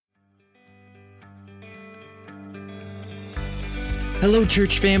Hello,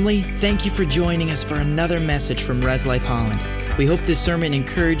 church family. Thank you for joining us for another message from Res Life Holland. We hope this sermon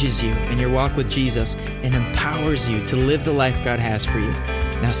encourages you in your walk with Jesus and empowers you to live the life God has for you.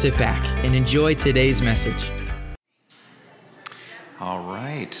 Now sit back and enjoy today's message. All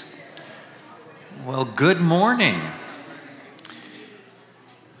right. Well, good morning.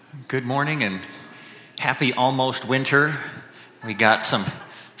 Good morning and happy almost winter. We got some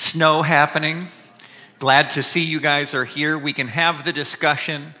snow happening. Glad to see you guys are here. We can have the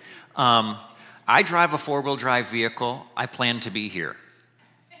discussion. I drive a four-wheel drive vehicle. I plan to be here.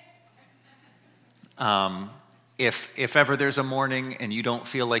 If ever there's a morning and you don't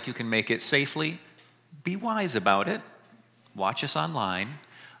feel like you can make it safely, be wise about it. Watch us online.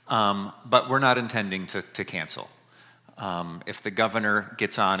 But we're not intending to cancel. If the governor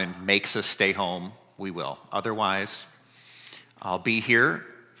gets on and makes us stay home, we will. Otherwise, I'll be here,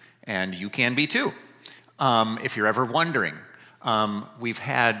 and you can be too. If you're ever wondering,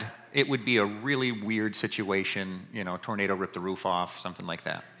 it would be a really weird situation, tornado ripped the roof off, something like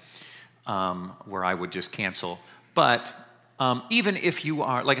that, where I would just cancel. But even if you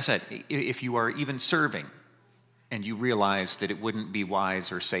are, like I said, if you are even serving and you realize that it wouldn't be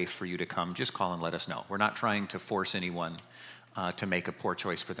wise or safe for you to come, just call and let us know. We're not trying to force anyone to make a poor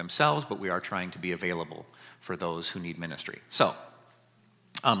choice for themselves, but we are trying to be available for those who need ministry. So,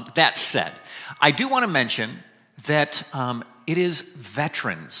 that said, I do want to mention that it is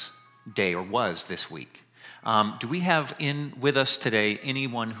Veterans Day, or was this week. Do we have with us today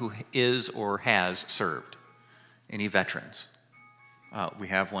anyone who is or has served? Any veterans? We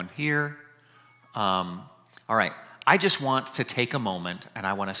have one here. All right. I just want to take a moment and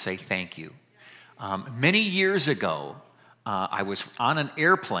I want to say thank you. Many years ago, I was on an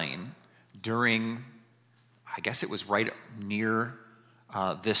airplane during, I guess it was right near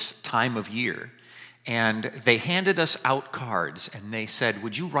this time of year, and they handed us out cards, and they said,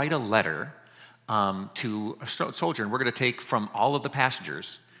 would you write a letter to a soldier, and we're going to take from all of the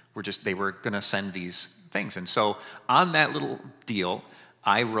passengers. They were going to send these things. And so on that little deal,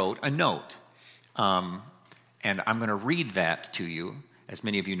 I wrote a note, and I'm going to read that to you. As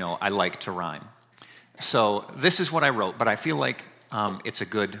many of you know, I like to rhyme. So this is what I wrote, but I feel like it's a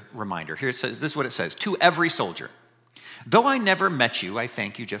good reminder. Here it says, this is what it says: to every soldier. Though I never met you, I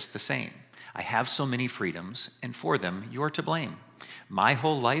thank you just the same. I have so many freedoms, and for them you're to blame. My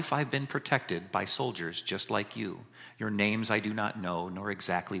whole life I've been protected by soldiers just like you. Your names I do not know, nor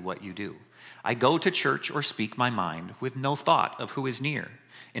exactly what you do. I go to church or speak my mind with no thought of who is near.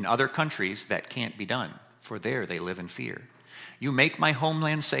 In other countries that can't be done, for there they live in fear. You make my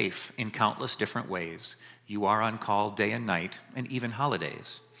homeland safe in countless different ways. You are on call day and night, and even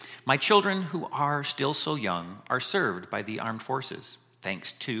holidays. My children, who are still so young, are served by the armed forces.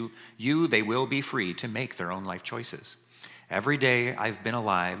 Thanks to you, they will be free to make their own life choices. Every day I've been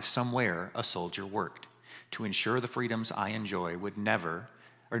alive, somewhere a soldier worked to ensure the freedoms I enjoy would never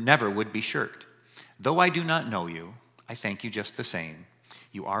would be shirked. Though I do not know you, I thank you just the same.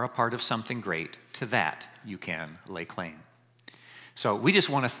 You are a part of something great. To that you can lay claim. So we just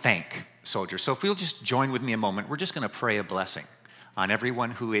want to thank soldiers. So if you'll just join with me a moment, we're just going to pray a blessing on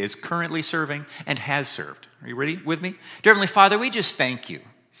everyone who is currently serving and has served. Are you ready with me? Dear Heavenly Father, we just thank you.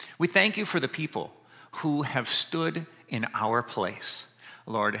 We thank you for the people who have stood in our place,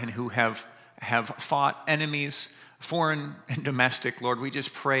 Lord, and who have fought enemies, foreign and domestic. Lord, we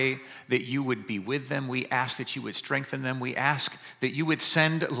just pray that you would be with them. We ask that you would strengthen them. We ask that you would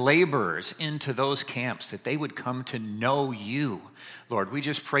send laborers into those camps, that they would come to know you. Lord, we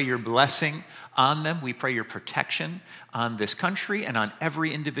just pray your blessing on them. We pray your protection on this country and on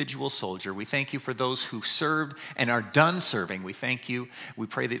every individual soldier. We thank you for those who served and are done serving. We thank you. We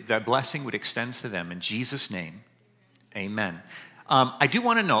pray that that blessing would extend to them. In Jesus' name, amen. I do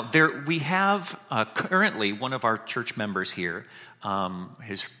want to note, we have currently one of our church members here.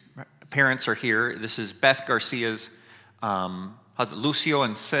 His parents are here. This is Beth Garcia's husband. Lucio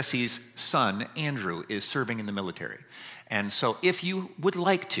and Ceci's son, Andrew, is serving in the military. And so if you would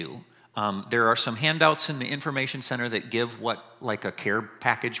like to, there are some handouts in the information center that give what like a care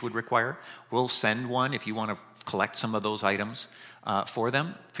package would require. We'll send one if you want to collect some of those items for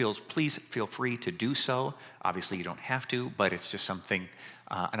them. Please feel free to do so. Obviously, you don't have to, but it's just something,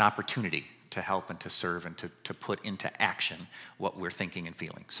 an opportunity to help and to serve and to put into action what we're thinking and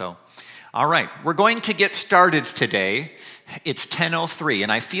feeling. So, all right, we're going to get started today. It's 10:03,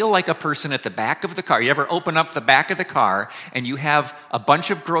 and I feel like a person at the back of the car. You ever open up the back of the car and you have a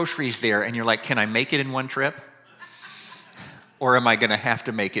bunch of groceries there and you're like, can I make it in one trip? Or am I going to have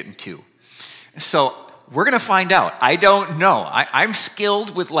to make it in two? So we're going to find out. I don't know. I'm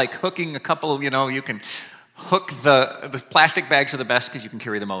skilled with like hooking a couple of, you can hook the plastic bags are the best because you can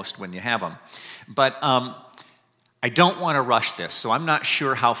carry the most when you have them. But I don't want to rush this, so I'm not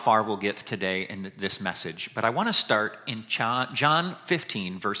sure how far we'll get today in this message. But I want to start in John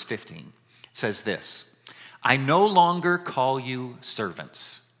 15, verse 15. It says this, I no longer call you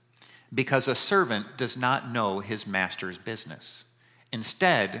servants, because a servant does not know his master's business.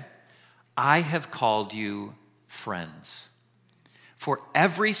 Instead, I have called you friends. For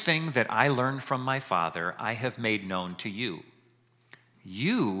everything that I learned from my Father, I have made known to you.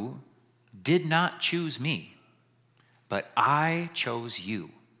 You did not choose me, but I chose you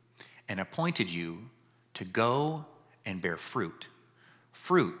and appointed you to go and bear fruit,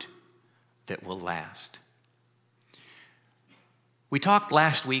 fruit that will last. We talked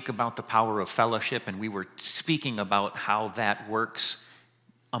last week about the power of fellowship, and we were speaking about how that works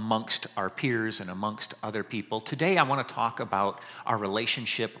amongst our peers and amongst other people. Today, I want to talk about our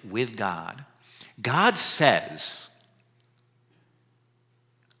relationship with God. God says,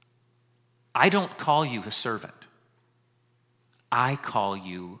 I don't call you a servant. I call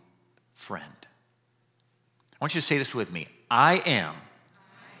you friend. I want you to say this with me. I am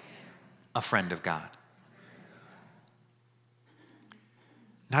a friend of God.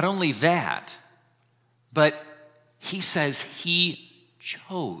 Not only that, but he says he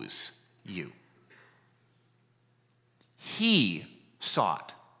chose you. He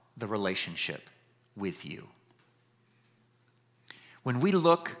sought the relationship with you. When we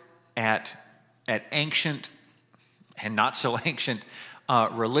look at ancient and not so ancient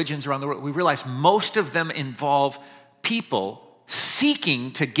religions around the world, we realize most of them involve people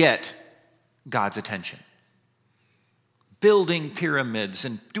seeking to get God's attention. Building pyramids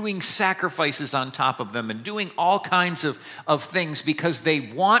and doing sacrifices on top of them and doing all kinds of things because they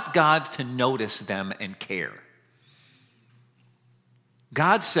want God to notice them and care.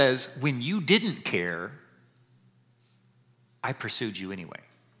 God says, when you didn't care, I pursued you anyway.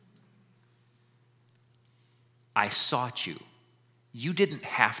 I sought you. You didn't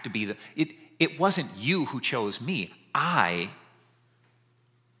have to be it wasn't you who chose me. I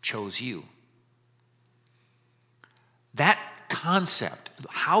chose you. That concept,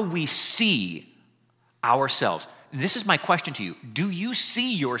 how we see ourselves, this is my question to you. Do you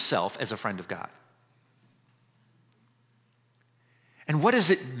see yourself as a friend of God? And what does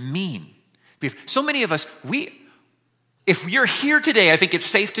it mean? So many of us, if you're here today, I think it's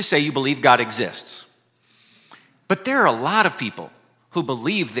safe to say you believe God exists. But there are a lot of people who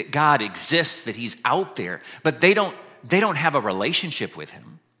believe that God exists, that he's out there, but they don't have a relationship with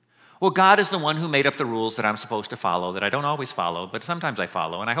him. Well, God is the one who made up the rules that I'm supposed to follow, that I don't always follow, but sometimes I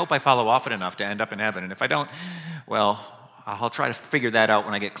follow, and I hope I follow often enough to end up in heaven. And if I don't, well, I'll try to figure that out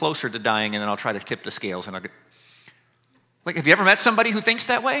when I get closer to dying, and then I'll try to tip the scales. And like, have you ever met somebody who thinks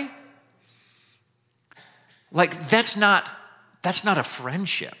that way? Like, that's not a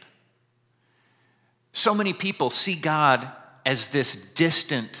friendship. So many people see God as this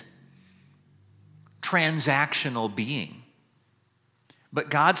distant, transactional being. But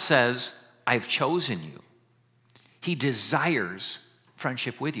God says, I've chosen you. He desires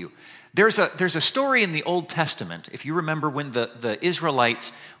friendship with you. There's a story in the Old Testament, if you remember when the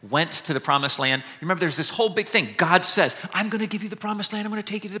Israelites went to the Promised Land. You remember there's this whole big thing. God says, I'm going to give you the Promised Land. I'm going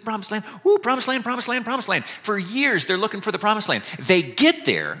to take you to the Promised Land. Ooh, Promised Land, Promised Land, Promised Land. For years, they're looking for the Promised Land. They get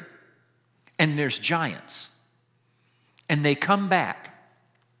there, and there's giants. And they come back.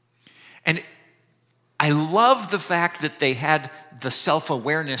 And I love the fact that they had the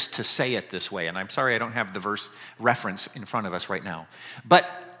self-awareness to say it this way. And I'm sorry I don't have the verse reference in front of us right now. But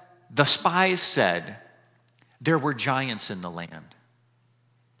the spies said, there were giants in the land.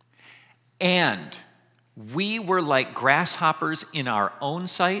 And we were like grasshoppers in our own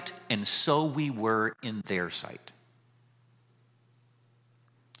sight, and so we were in their sight.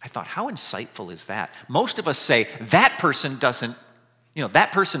 I thought, how insightful is that? Most of us say, that person doesn't,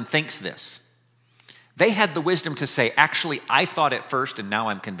 that person thinks this. They had the wisdom to say, actually, I thought it first, and now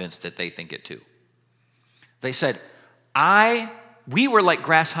I'm convinced that they think it too. They said, we were like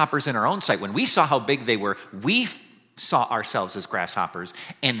grasshoppers in our own sight. When we saw how big they were, we saw ourselves as grasshoppers,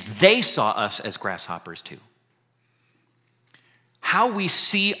 and they saw us as grasshoppers too. How we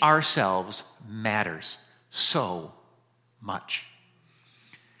see ourselves matters so much.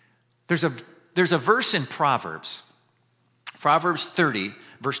 There's a verse in Proverbs 30,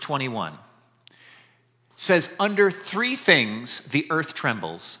 verse 21. Says, under 3 things the earth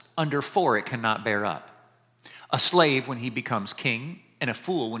trembles, under 4 it cannot bear up. A slave when he becomes king, and a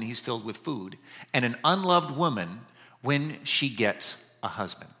fool when he's filled with food, and an unloved woman when she gets a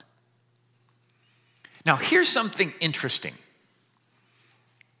husband. Now here's something interesting.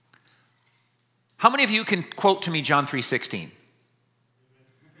 How many of you can quote to me John 3:16?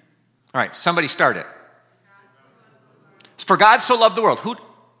 All right, somebody start it. For God so loved the world.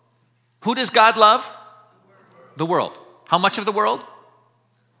 Who does God love? The world. How much of the world?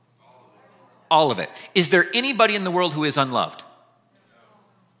 All of it. Is there anybody in the world who is unloved?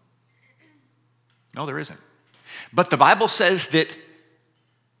 No, there isn't. But the Bible says that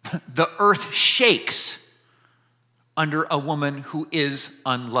the earth shakes under a woman who is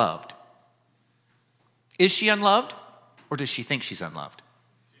unloved. Is she unloved, or does she think she's unloved?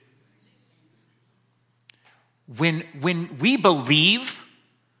 When we believe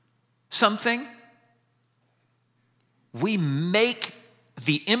something, we make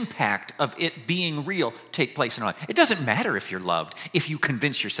the impact of it being real take place in our life. It doesn't matter if you're loved, if you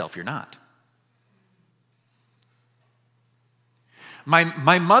convince yourself you're not.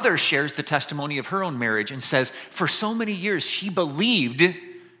 My mother shares the testimony of her own marriage and says, for so many years, she believed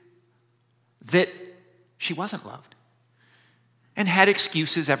that she wasn't loved and had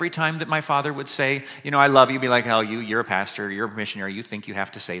excuses every time that my father would say, I love you. Be like, oh, you're a pastor, you're a missionary. You think you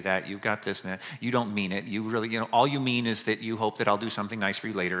have to say that. You've got this and that. You don't mean it. You really, all you mean is that you hope that I'll do something nice for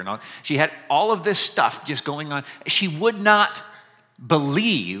you later. And all. She had all of this stuff just going on. She would not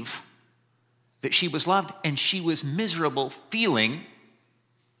believe that she was loved, and she was miserable, feeling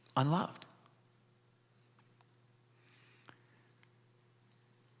unloved.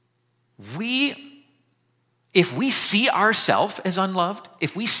 If we see ourselves as unloved,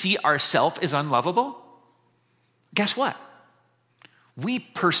 if we see ourselves as unlovable, guess what? We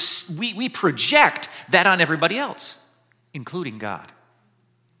project that on everybody else, including God.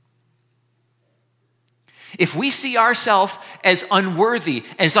 If we see ourselves as unworthy,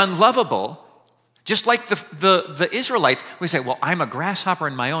 as unlovable, just like the Israelites, we say, well, I'm a grasshopper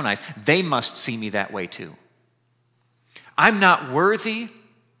in my own eyes. They must see me that way too. I'm not worthy,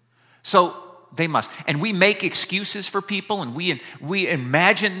 so they must. And we make excuses for people, and we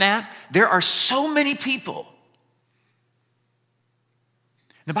imagine that. There are so many people.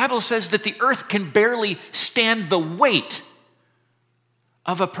 The Bible says that the earth can barely stand the weight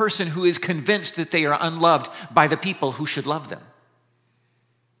of a person who is convinced that they are unloved by the people who should love them.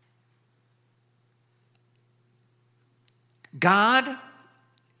 God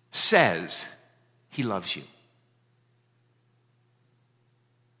says he loves you.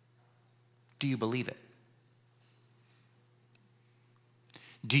 Do you believe it?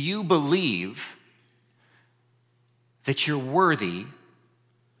 Do you believe that you're worthy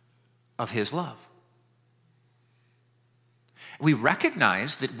of his love? We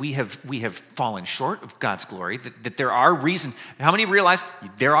recognize that we have fallen short of God's glory, that there are reasons. How many realize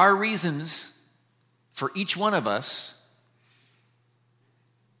there are reasons for each one of us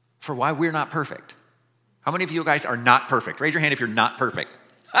for why we're not perfect? How many of you guys are not perfect? Raise your hand if you're not perfect.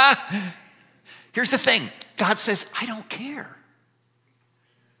 Here's the thing. God says, I don't care.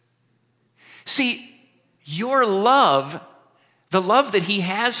 See, your love, the love that he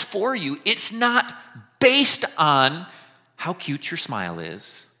has for you, it's not based on how cute your smile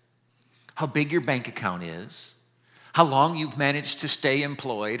is, how big your bank account is, how long you've managed to stay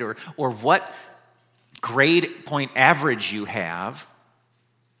employed, or what grade point average you have,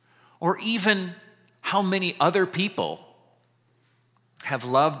 or even how many other people have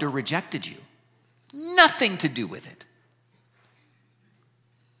loved or rejected you. Nothing to do with it.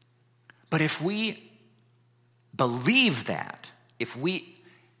 But if we believe that, if we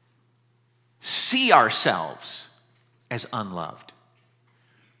see ourselves as unloved,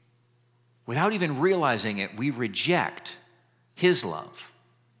 without even realizing it, we reject his love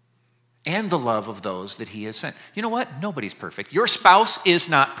and the love of those that he has sent. You know what? Nobody's perfect. Your spouse is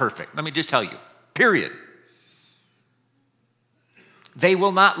not perfect. Let me just tell you, period. They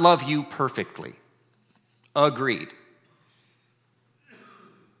will not love you perfectly. Agreed.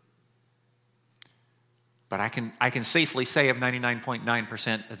 But I can safely say of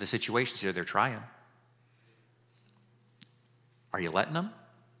 99.9% of the situations here, they're trying. Are you letting them?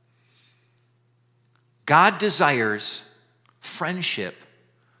 God desires friendship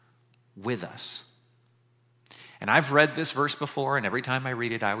with us. And I've read this verse before, and every time I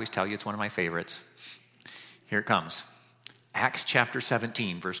read it, I always tell you it's one of my favorites. Here it comes. Acts chapter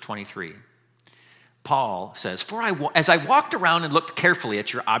 17, verse 23. Paul says, as I walked around and looked carefully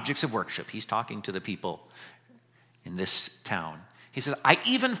at your objects of worship, he's talking to the people in this town. He says, I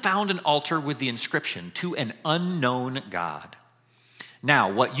even found an altar with the inscription, to an unknown God.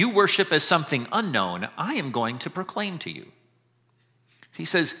 Now, what you worship as something unknown, I am going to proclaim to you. He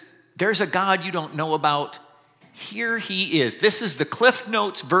says, there's a God you don't know about. Here he is. This is the Cliff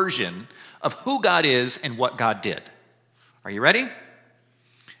Notes version of who God is and what God did. Are you ready?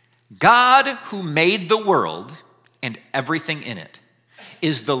 God who made the world and everything in it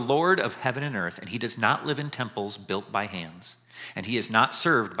is the Lord of heaven and earth, and he does not live in temples built by hands. And he is not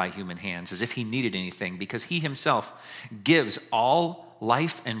served by human hands as if he needed anything, because he himself gives all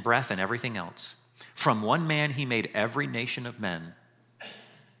life and breath and everything else. From one man he made every nation of men,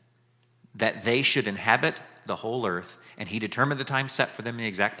 that they should inhabit the whole earth, and he determined the time set for them in the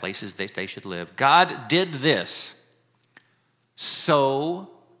exact places they should live. God did this so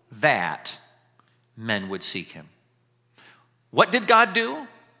that men would seek him. What did God do?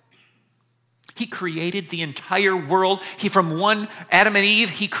 He created the entire world. From one Adam and Eve,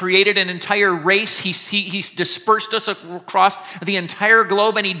 he created an entire race. He dispersed us across the entire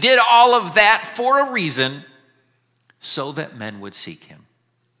globe, and he did all of that for a reason, so that men would seek him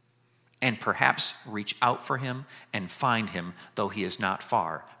and perhaps reach out for him and find him, though he is not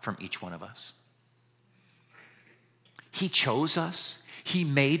far from each one of us. He chose us. He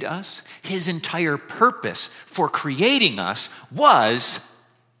made us. His entire purpose for creating us was,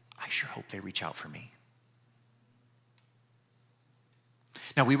 I sure hope they reach out for me.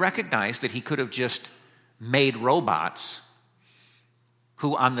 Now, we recognize that he could have just made robots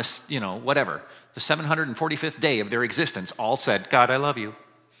who on the 745th day of their existence all said, God, I love you.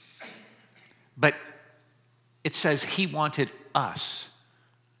 But it says he wanted us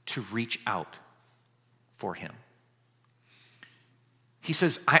to reach out for him. He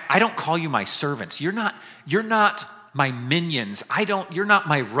says, I don't call you my servants. You're not my minions. You're not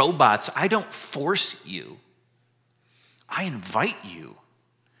my robots. I don't force you. I invite you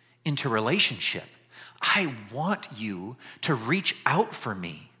into relationship. I want you to reach out for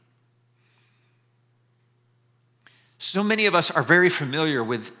me. So many of us are very familiar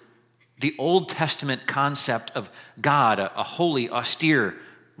with the Old Testament concept of God, a holy, austere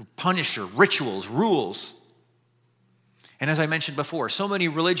punisher, rituals, rules. And as I mentioned before, so many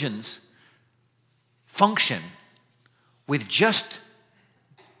religions function with just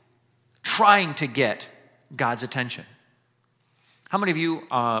trying to get God's attention. How many of you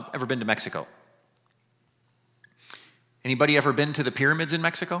ever been to Mexico? Anybody ever been to the pyramids in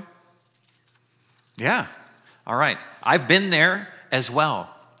Mexico? Yeah. All right. I've been there as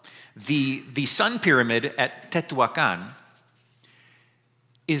well. The Sun Pyramid at Teotihuacan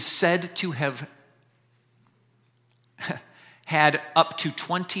is said to have had up to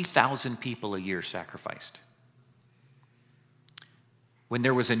 20,000 people a year sacrificed. When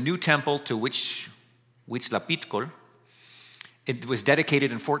there was a new temple to Huitzlapichtol, it was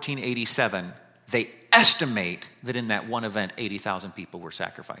dedicated in 1487. They estimate that in that one event, 80,000 people were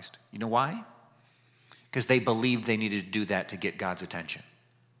sacrificed. You know why? Because they believed they needed to do that to get God's attention.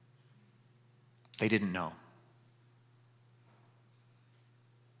 They didn't know.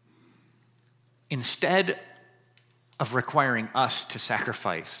 Instead of requiring us to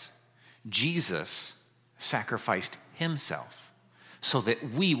sacrifice, Jesus sacrificed himself so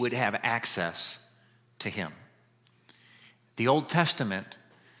that we would have access to him. The Old Testament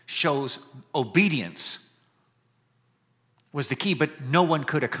shows obedience was the key, but no one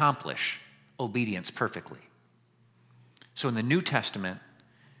could accomplish obedience perfectly. So in the New Testament,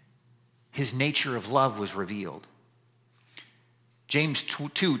 his nature of love was revealed. James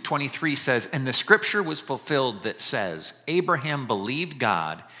 2:23 says, and the scripture was fulfilled that says, Abraham believed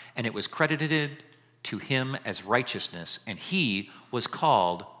God, and it was credited to him as righteousness, and he was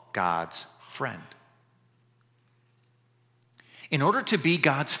called God's friend. In order to be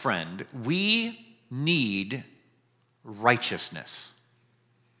God's friend, we need righteousness.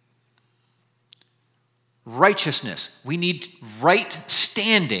 Righteousness. We need right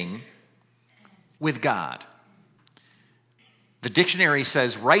standing with God. The dictionary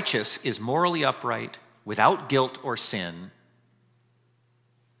says righteous is morally upright, without guilt or sin.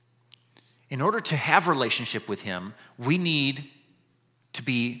 In order to have relationship with him, we need to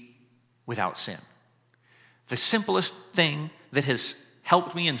be without sin. The simplest thing that has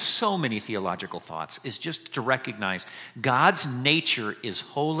helped me in so many theological thoughts is just to recognize God's nature is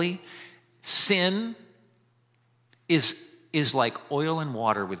holy. Sin is like oil and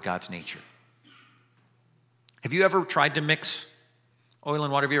water with God's nature. Have you ever tried to mix oil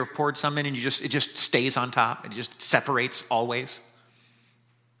and water? Have you ever poured some in and it just stays on top? It just separates always?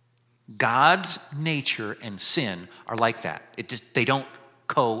 God's nature and sin are like that. They don't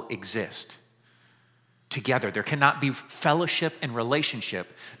coexist together. There cannot be fellowship and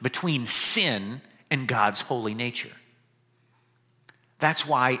relationship between sin and God's holy nature. That's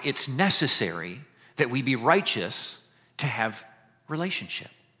why it's necessary that we be righteous to have relationship.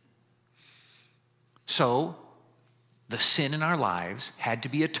 So, the sin in our lives had to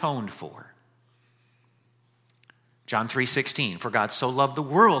be atoned for. John 3:16, for God so loved the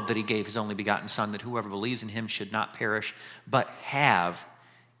world that he gave his only begotten Son, that whoever believes in him should not perish, but have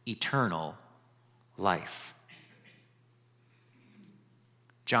eternal life.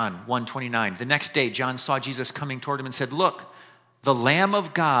 John 1:29, the next day John saw Jesus coming toward him and said, look, the Lamb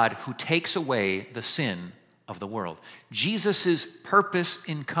of God who takes away the sin of the world. Jesus' purpose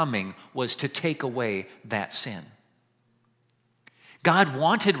in coming was to take away that sin. God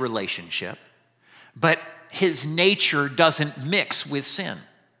wanted relationship, but his nature doesn't mix with sin.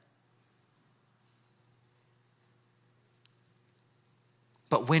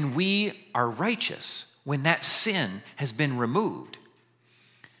 But when we are righteous, when that sin has been removed,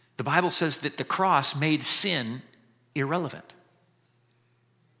 the Bible says that the cross made sin irrelevant.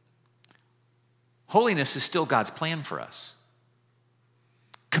 Holiness is still God's plan for us.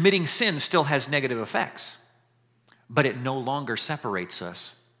 Committing sin still has negative effects, but it no longer separates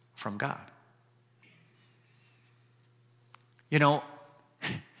us from God. You know,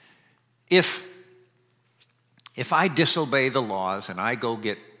 if I disobey the laws and I go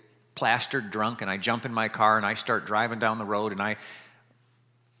get plastered drunk and I jump in my car and I start driving down the road and I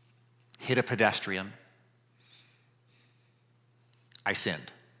hit a pedestrian, I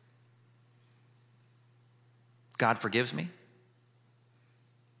sinned. God forgives me.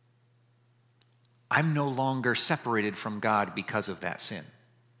 I'm no longer separated from God because of that sin.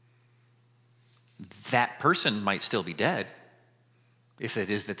 That person might still be dead. If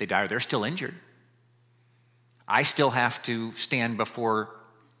it is that they die, or they're still injured. I still have to stand before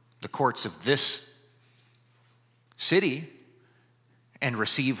the courts of this city and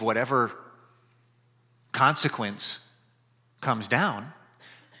receive whatever consequence comes down.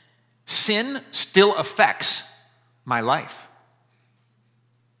 Sin still affects my life.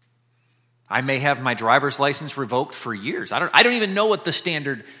 I may have my driver's license revoked for years. I don't even know what the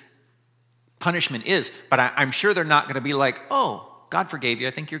standard punishment is, but I'm sure they're not going to be like, oh, God forgave you,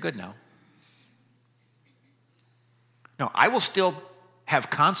 I think you're good now. No, I will still have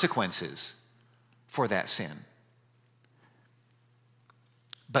consequences for that sin.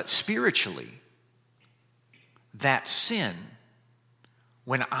 But spiritually, that sin,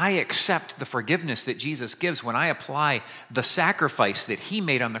 when I accept the forgiveness that Jesus gives, when I apply the sacrifice that he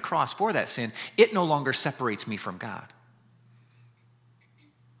made on the cross for that sin, it no longer separates me from God.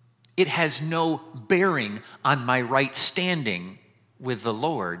 It has no bearing on my right standing with the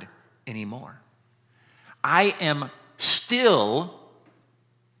Lord anymore. I am still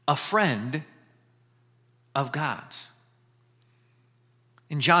a friend of God's.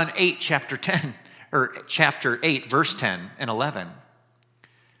 In John 8, chapter 8, verse 10 and 11,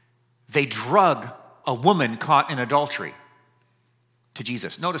 they drug a woman caught in adultery to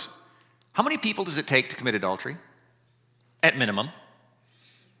Jesus. Notice, how many people does it take to commit adultery? At minimum,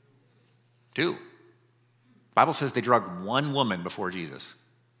 2. The Bible says they drug one woman before Jesus.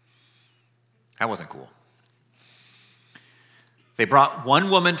 That wasn't cool. They brought one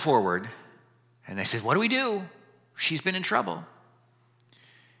woman forward, and they said, what do we do? She's been in trouble.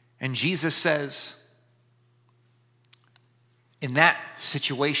 And Jesus says, in that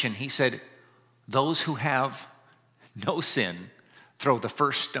situation, he said, those who have no sin, throw the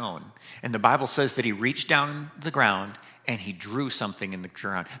first stone. And the Bible says that he reached down the ground and he drew something in the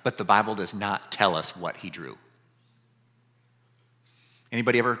ground. But the Bible does not tell us what he drew.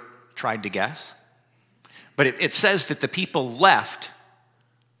 Anybody ever tried to guess? But it says that the people left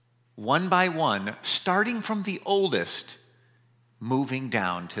one by one, starting from the oldest, moving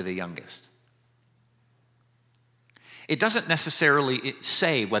down to the youngest. It doesn't necessarily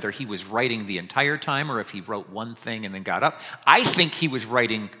say whether he was writing the entire time or if he wrote one thing and then got up. I think he was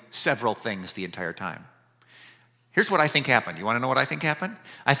writing several things the entire time. Here's what I think happened. You want to know what I think happened?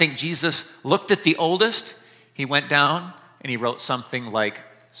 I think Jesus looked at the oldest, he went down, and he wrote something like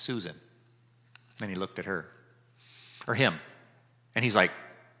Susan. Then he looked at her, or him, and he's like,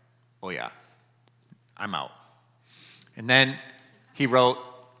 oh yeah, I'm out. And then he wrote,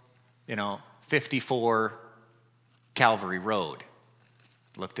 54 Calvary Road.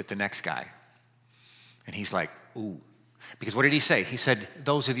 Looked at the next guy, and he's like, ooh. Because what did he say? He said,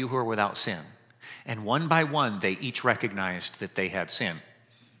 those of you who are without sin. And one by one, they each recognized that they had sin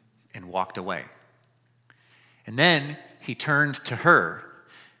and walked away. And then he turned to her,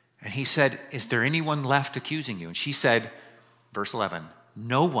 and he said, is there anyone left accusing you? And she said, verse 11,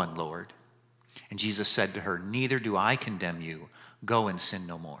 no one, Lord. And Jesus said to her, neither do I condemn you. Go and sin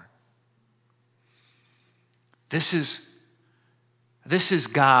no more. This is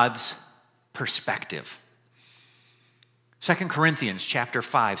God's perspective. 2 Corinthians chapter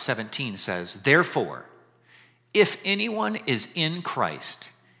 5:17 says, therefore, if anyone is in Christ,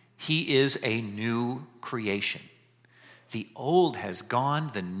 he is a new creation. The old has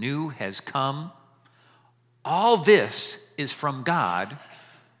gone, the new has come. All this is from God,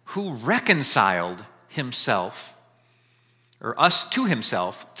 who reconciled himself, or us to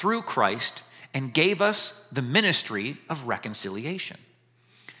himself, through Christ, and gave us the ministry of reconciliation.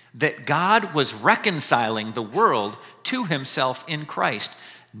 That God was reconciling the world to himself in Christ,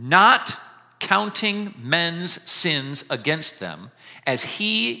 not counting men's sins against them, as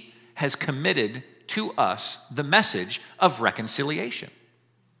he has committed to us the message of reconciliation.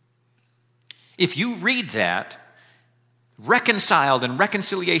 If you read that, reconciled and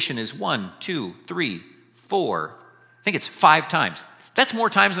reconciliation is 1, 2, 3, 4, I think it's 5 times. That's more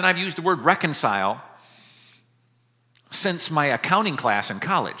times than I've used the word reconcile since my accounting class in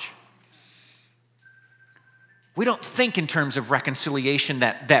college. We don't think in terms of reconciliation,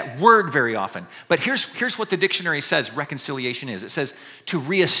 that word, very often. But here's what the dictionary says reconciliation is. It says to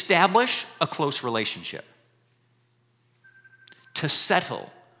reestablish a close relationship, to settle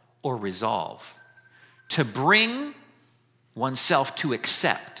or resolve, to bring oneself to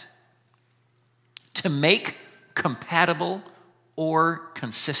accept, to make compatible or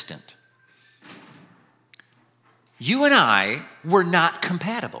consistent. You and I were not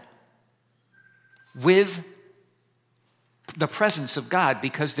compatible with the presence of God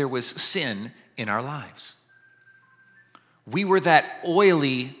because there was sin in our lives. We were that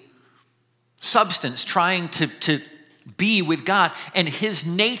oily substance trying to be with God, and his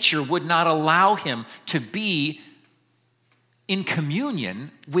nature would not allow him to be in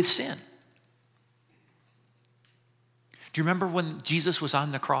communion with sin. Do you remember when Jesus was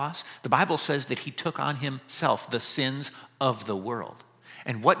on the cross? The Bible says that he took on himself the sins of the world.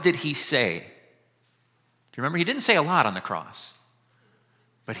 And what did he say? Do you remember? He didn't say a lot on the cross.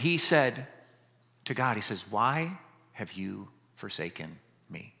 But he said to God, he says, "Why have you forsaken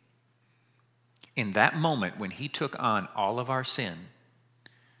me?" In that moment when he took on all of our sin,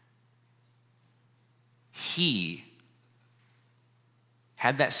 he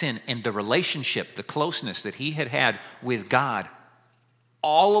had that sin, and the relationship, the closeness that he had with God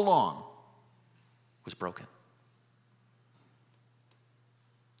all along was broken.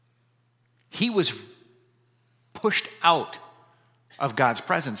 He was pushed out of God's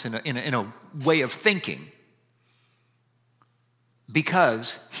presence in a way of thinking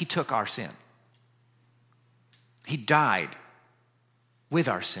because he took our sin. He died with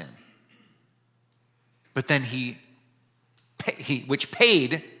our sin. But then which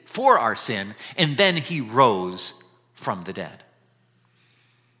paid for our sin, and then he rose from the dead.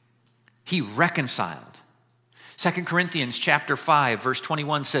 He reconciled. 2 Corinthians chapter 5, verse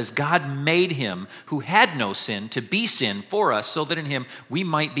 21 says, God made him who had no sin to be sin for us, so that in him we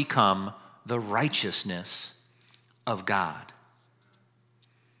might become the righteousness of God.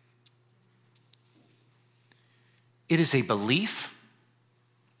 It is a belief,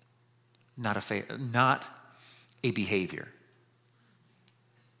 not a behavior.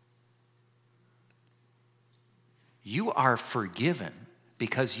 You are forgiven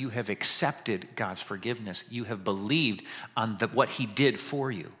because you have accepted God's forgiveness. You have believed on what he did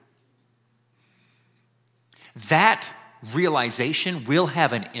for you. That realization will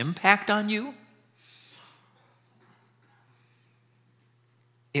have an impact on you.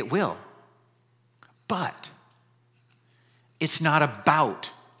 It will. But it's not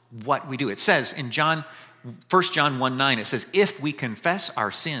about what we do. It says in 1 John 1:9, it says, if we confess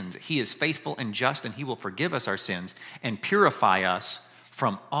our sins, he is faithful and just, and he will forgive us our sins and purify us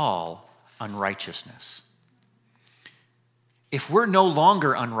from all unrighteousness. If we're no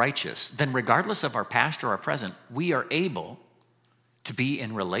longer unrighteous, then regardless of our past or our present, we are able to be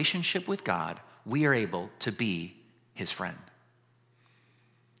in relationship with God. We are able to be his friend.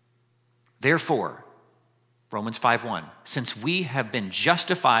 Therefore, Romans 5:1, since we have been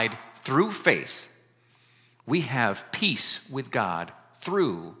justified through faith, we have peace with God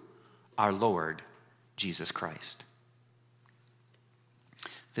through our Lord Jesus Christ.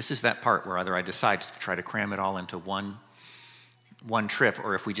 This is that part where either I decide to try to cram it all into one trip,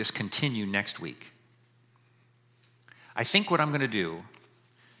 or if we just continue next week. I think what I'm going to do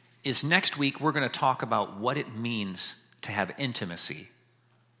is next week we're going to talk about what it means to have intimacy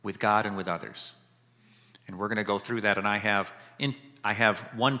with God and with others. And we're going to go through that, and I have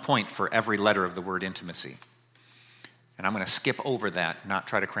 1 point for every letter of the word intimacy. And I'm going to skip over that, not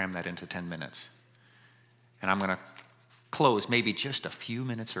try to cram that into 10 minutes. And I'm going to close maybe just a few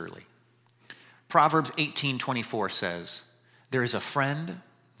minutes early. Proverbs 18:24 says, there is a friend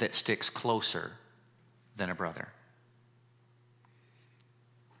that sticks closer than a brother.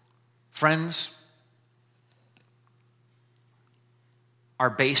 Friends are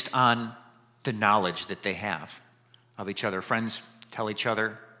based on the knowledge that they have of each other. Friends tell each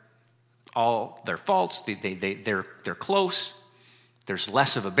other all their faults. They're close. There's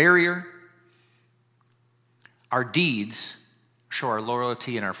less of a barrier. Our deeds show our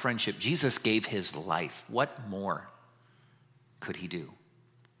loyalty and our friendship. Jesus gave his life. What more could he do?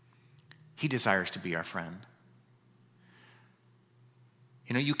 He desires to be our friend.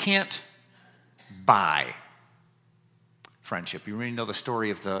 You know, you can't buy friendship. You really know the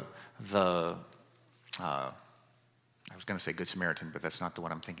story of I was going to say Good Samaritan, but that's not the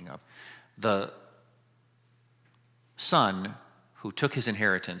one I'm thinking of. The son who took his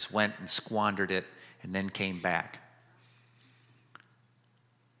inheritance, went and squandered it, and then came back.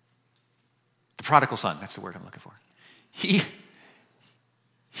 The prodigal son, that's the word I'm looking for. He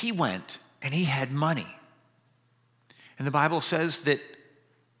went and he had money. And the Bible says that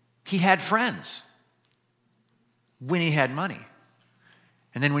he had friends when he had money.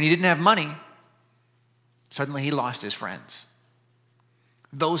 And then when he didn't have money, suddenly he lost his friends.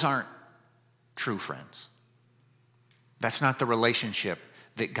 Those aren't true friends. That's not the relationship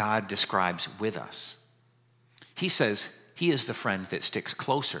that God describes with us. He says he is the friend that sticks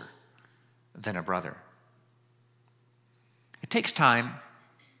closer than a brother. It takes time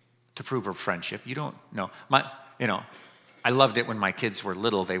to prove a friendship. You don't know. I loved it when my kids were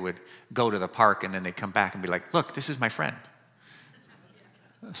little. They would go to the park and then they'd come back and be like, look, this is my friend.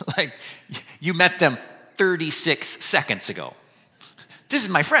 Like, you met them 36 seconds ago. This is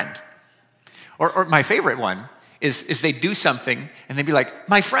my friend. Or my favorite one is they'd do something and they'd be like,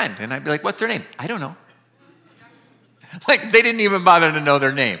 my friend. And I'd be like, what's their name? I don't know. Like, they didn't even bother to know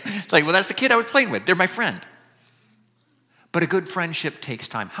their name. It's like, well, that's the kid I was playing with. They're my friend. But a good friendship takes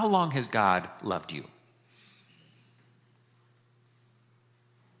time. How long has God loved you?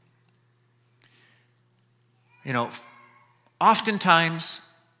 You know, oftentimes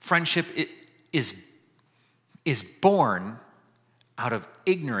friendship is born out of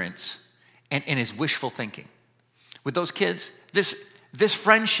ignorance and is wishful thinking. With those kids, this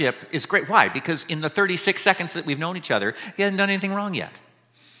friendship is great. Why? Because in the 36 seconds that we've known each other, he hasn't done anything wrong yet.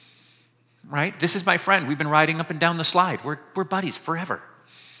 Right? This is my friend. We've been riding up and down the slide. We're buddies forever.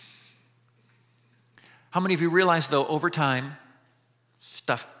 How many of you realize, though, over time,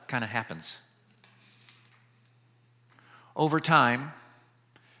 stuff kind of happens? Over time,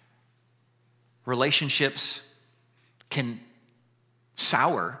 relationships can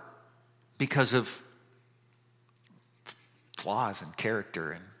sour because of flaws and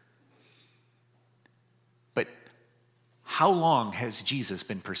character. But how long has Jesus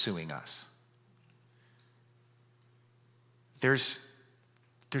been pursuing us? There's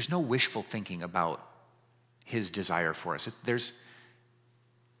no wishful thinking about his desire for us. There's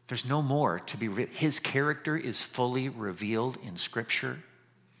no more to be. His character is fully revealed in Scripture.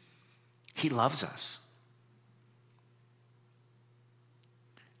 He loves us.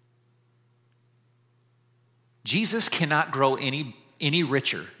 Jesus cannot grow any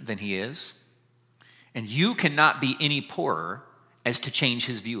richer than he is, and you cannot be any poorer as to change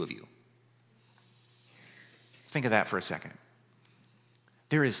his view of you. Think of that for a second.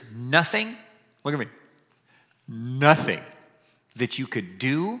 There is nothing, look at me, nothing that you could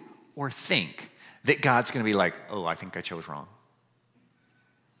do or think that God's going to be like, oh, I think I chose wrong.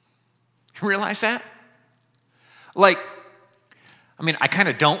 You realize that? Like, I mean, I kind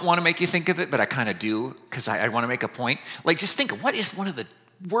of don't want to make you think of it, but I kind of do because I want to make a point. Like, just think of what is one of the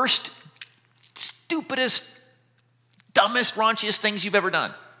worst, stupidest, dumbest, raunchiest things you've ever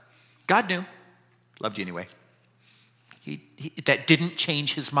done. God knew. Loved you anyway. That didn't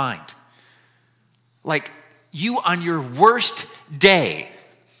change his mind. Like, you on your worst day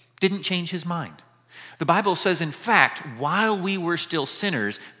didn't change his mind. The Bible says, in fact, while we were still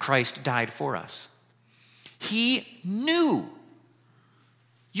sinners, Christ died for us. He knew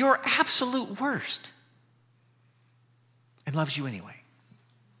your absolute worst and loves you anyway.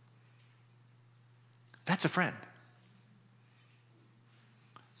 That's a friend.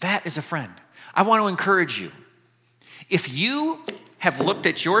 That is a friend. I want to encourage you. If you have looked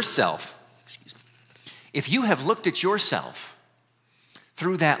at yourself,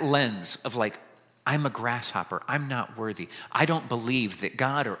 through that lens of like, I'm a grasshopper, I'm not worthy, I don't believe that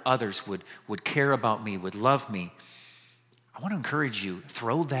God or others would care about me, would love me, I want to encourage you,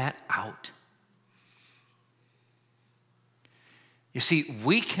 throw that out. You see,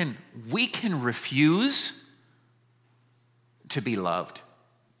 we can refuse to be loved.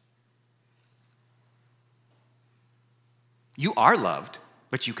 You are loved,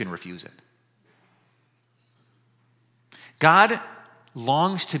 but you can refuse it. God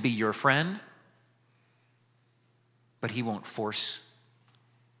longs to be your friend, but he won't force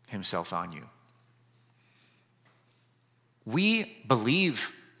himself on you. we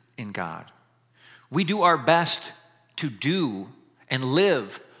believe in God. We do our best to do and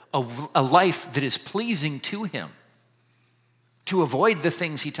live a life that is pleasing to him, to avoid the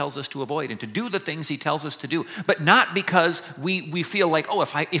things he tells us to avoid and to do the things he tells us to do, but not because we feel like, oh,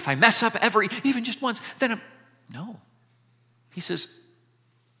 if I mess up even just once, then no. He says,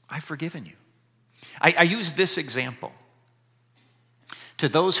 I've forgiven you. I use this example. To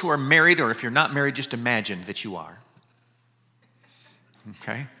those who are married, or if you're not married, just imagine that you are.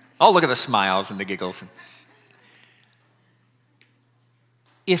 Okay? Oh, look at the smiles and the giggles.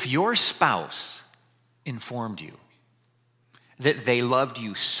 If your spouse informed you that they loved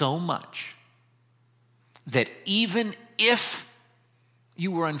you so much that even if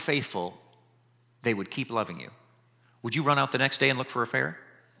you were unfaithful, they would keep loving you, would you run out the next day and look for an affair?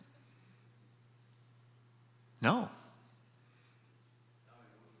 No.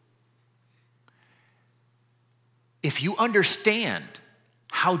 If you understand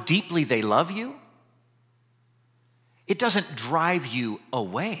how deeply they love you, it doesn't drive you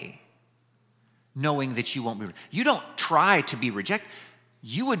away knowing that you won't be. You don't try to be rejected.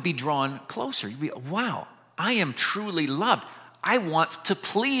 You would be drawn closer. You'd be, wow, I am truly loved. I want to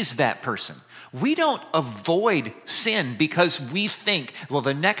please that person. We don't avoid sin because we think, well,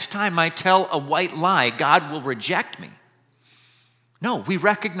 the next time I tell a white lie, God will reject me. No, we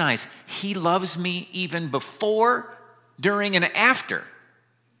recognize he loves me even before, during, and after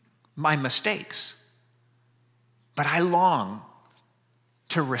my mistakes. But I long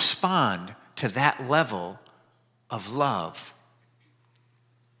to respond to that level of love.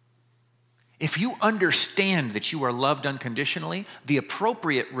 If you understand that you are loved unconditionally, the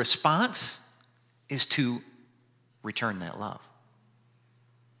appropriate response is to return that love.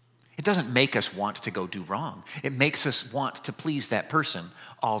 It doesn't make us want to go do wrong. It makes us want to please that person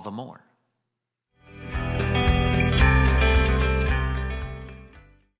all the more.